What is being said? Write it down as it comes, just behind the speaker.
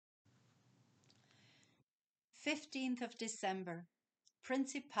15th of December,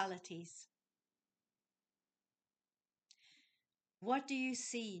 Principalities. What do you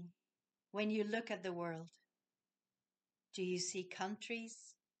see when you look at the world? Do you see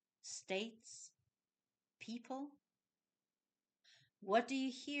countries, states, people? What do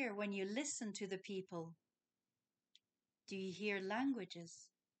you hear when you listen to the people? Do you hear languages,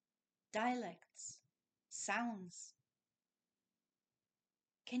 dialects, sounds?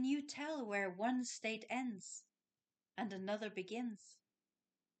 Can you tell where one state ends and another begins?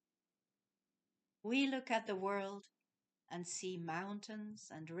 We look at the world and see mountains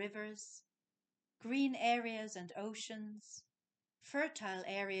and rivers, green areas and oceans, fertile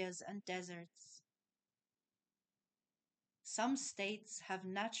areas and deserts. Some states have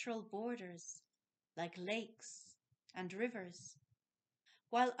natural borders, like lakes and rivers,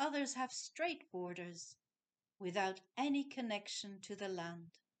 while others have straight borders without any connection to the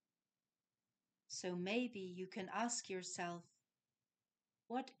land. So maybe you can ask yourself,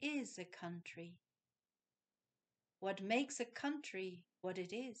 what is a country? What makes a country what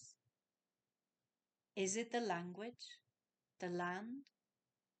it is? Is it the language, the land,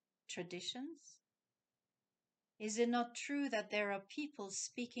 traditions? Is it not true that there are people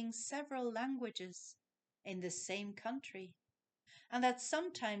speaking several languages in the same country, and that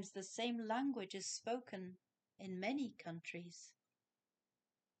sometimes the same language is spoken in many countries?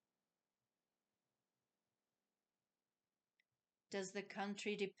 Does the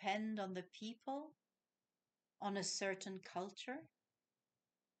country depend on the people, on a certain culture?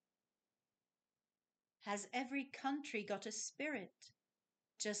 Has every country got a spirit,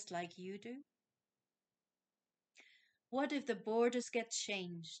 just like you do? What if the borders get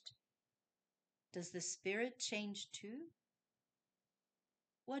changed? Does the spirit change too?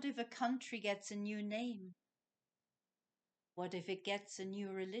 What if a country gets a new name? What if it gets a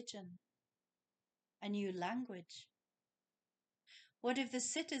new religion, a new language? What if the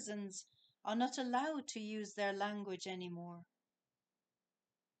citizens are not allowed to use their language anymore?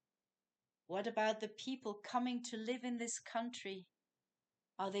 What about the people coming to live in this country?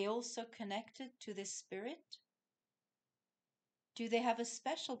 Are they also connected to this spirit? Do they have a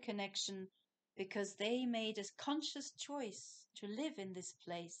special connection because they made a conscious choice to live in this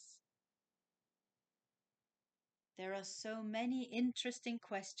place? There are so many interesting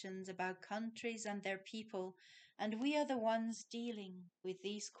questions about countries and their people, and we are the ones dealing with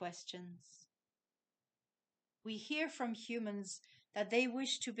these questions. We hear from humans that they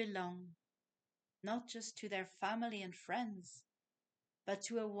wish to belong, not just to their family and friends, but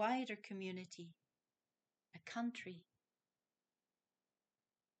to a wider community, a country.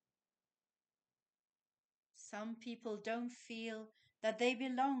 Some people don't feel that they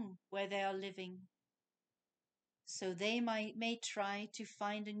belong where they are living, so they may try to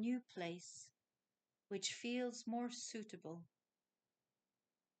find a new place which feels more suitable.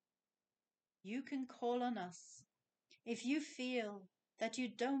 You can call on us if you feel that you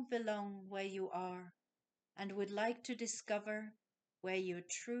don't belong where you are and would like to discover where your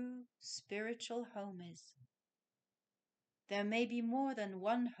true spiritual home is. There may be more than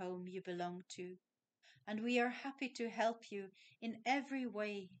one home you belong to, and we are happy to help you in every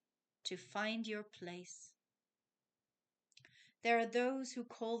way to find your place. There are those who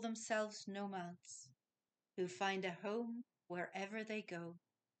call themselves nomads, who find a home wherever they go.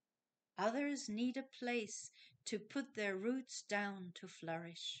 Others need a place to put their roots down to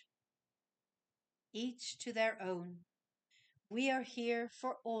flourish. Each to their own. We are here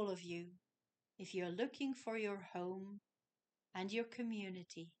for all of you if you're looking for your home and your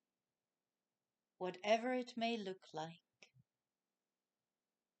community, whatever it may look like.